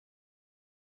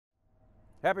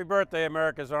Happy birthday,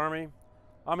 America's Army.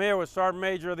 I'm here with Sergeant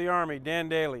Major of the Army, Dan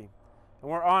Dailey, and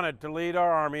we're honored to lead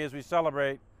our Army as we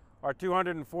celebrate our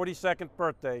 242nd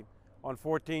birthday on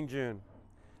 14 June.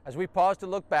 As we pause to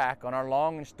look back on our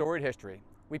long and storied history,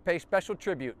 we pay special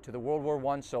tribute to the World War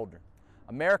I soldier.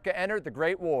 America entered the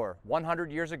Great War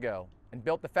 100 years ago and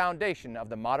built the foundation of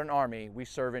the modern Army we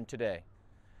serve in today.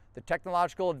 The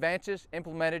technological advances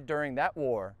implemented during that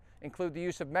war include the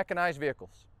use of mechanized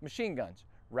vehicles, machine guns,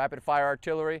 rapid-fire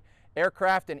artillery,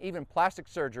 aircraft, and even plastic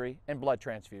surgery and blood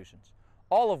transfusions,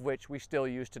 all of which we still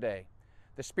use today.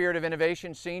 The spirit of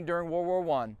innovation seen during World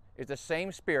War I is the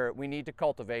same spirit we need to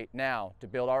cultivate now to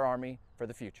build our Army for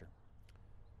the future.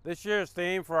 This year's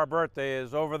theme for our birthday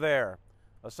is Over There,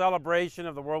 a celebration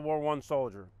of the World War I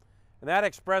soldier. And that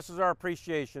expresses our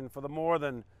appreciation for the more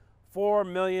than 4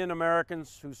 million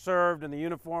Americans who served in the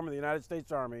uniform of the United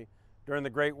States Army during the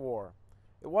Great War.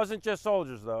 It wasn't just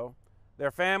soldiers, though. Their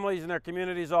families and their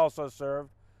communities also served,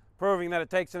 proving that it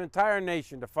takes an entire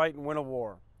nation to fight and win a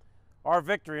war. Our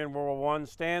victory in World War I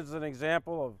stands as an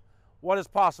example of what is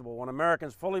possible when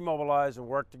Americans fully mobilize and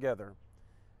work together.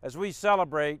 As we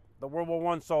celebrate the World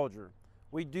War I soldier,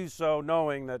 we do so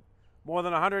knowing that more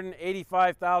than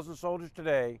 185,000 soldiers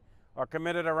today are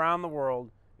committed around the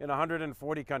world in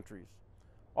 140 countries.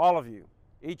 All of you,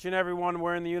 each and every one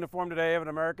wearing the uniform today of an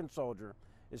American soldier,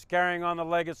 is carrying on the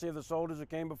legacy of the soldiers who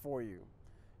came before you.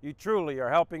 You truly are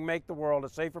helping make the world a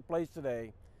safer place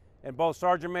today, and both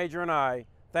Sergeant Major and I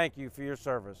thank you for your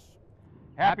service.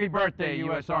 Happy birthday,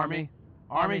 U.S. Army.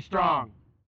 Army strong.